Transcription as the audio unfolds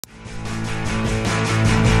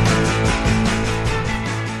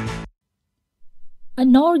A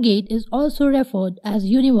NOR gate is also referred as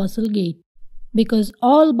universal gate because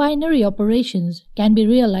all binary operations can be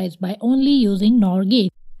realized by only using NOR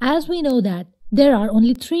gate. As we know that there are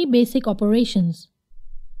only three basic operations: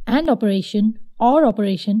 AND operation, OR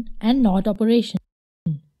operation, and NOT operation.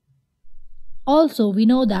 Also, we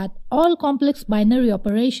know that all complex binary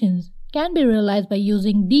operations can be realized by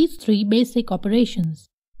using these three basic operations.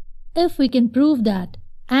 If we can prove that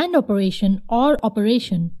AND operation, OR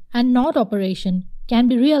operation, and NOT operation can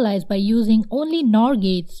be realized by using only NOR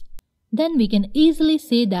gates, then we can easily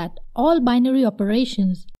say that all binary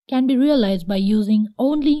operations can be realized by using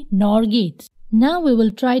only NOR gates. Now we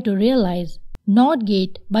will try to realize NOT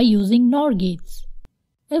gate by using NOR gates.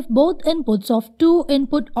 If both inputs of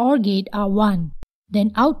two-input OR gate are 1,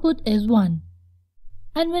 then output is 1.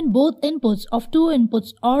 And when both inputs of two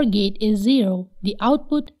inputs OR gate is 0, the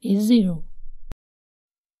output is 0.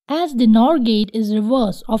 As the NOR gate is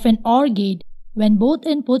reverse of an OR gate, when both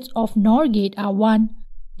inputs of NOR gate are 1,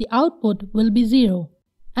 the output will be 0.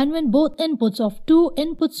 And when both inputs of two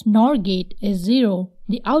inputs NOR gate is 0,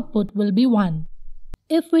 the output will be 1.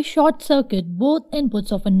 If we short circuit both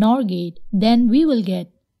inputs of a NOR gate, then we will get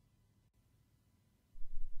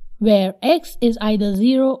where X is either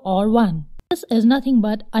 0 or 1. This is nothing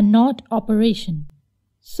but a NOT operation.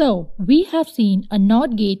 So, we have seen a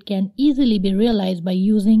NOT gate can easily be realized by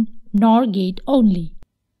using NOR gate only.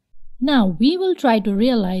 Now, we will try to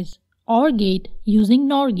realize OR gate using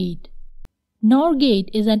NOR gate. NOR gate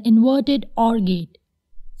is an inverted OR gate.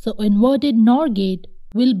 So, inverted NOR gate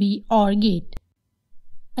will be OR gate.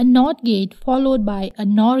 A NOT gate followed by a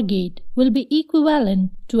NOR gate will be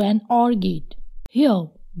equivalent to an OR gate. Here,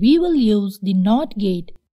 we will use the NOT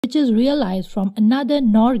gate which is realized from another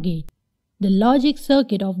NOR gate. The logic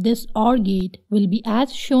circuit of this OR gate will be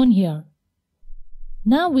as shown here.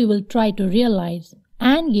 Now we will try to realize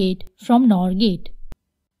AND gate from NOR gate.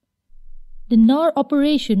 The NOR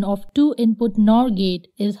operation of two-input NOR gate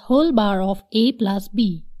is whole bar of A plus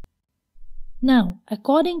B. Now,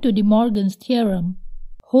 according to De Morgan's theorem,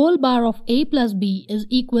 whole bar of A plus B is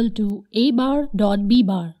equal to A bar dot B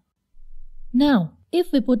bar. Now,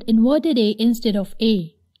 if we put inverted A instead of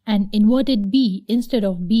A and inverted B instead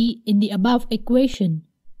of B in the above equation,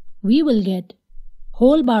 we will get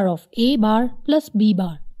whole bar of A bar plus B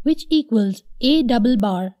bar, which equals A double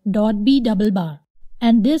bar dot B double bar.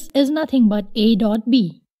 And this is nothing but A dot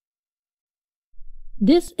B.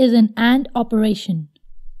 This is an AND operation.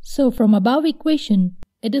 So from above equation,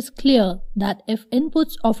 it is clear that if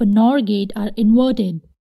inputs of a NOR gate are inverted,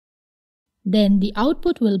 then the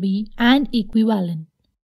output will be AND equivalent.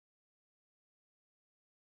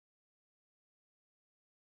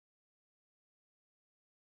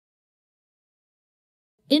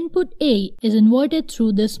 Input A is inverted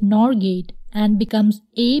through this NOR gate and becomes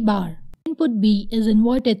A bar. Input B is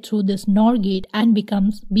inverted through this NOR gate and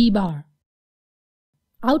becomes B bar.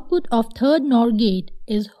 Output of third NOR gate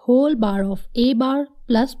is whole bar of A bar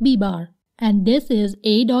plus B bar, and this is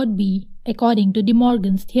A dot B according to De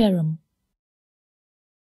Morgan's theorem.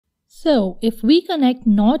 So, if we connect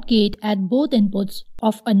NOT gate at both inputs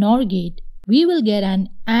of a NOR gate, we will get an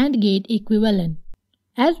AND gate equivalent.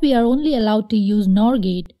 As we are only allowed to use NOR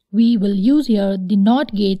gate, we will use here the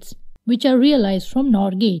NOT gates which are realized from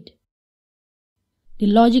NOR gate. The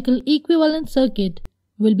logical equivalent circuit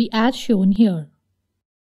will be as shown here.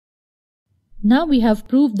 Now we have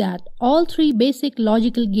proved that all three basic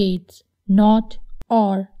logical gates, NOT,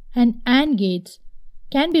 OR, and AND gates,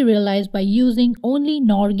 can be realized by using only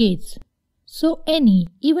NOR gates. So any,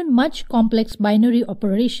 even much complex binary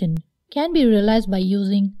operation can be realized by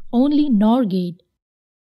using only NOR gate.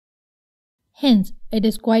 Hence, it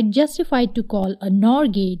is quite justified to call a NOR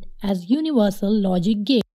gate as universal logic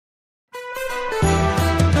gate.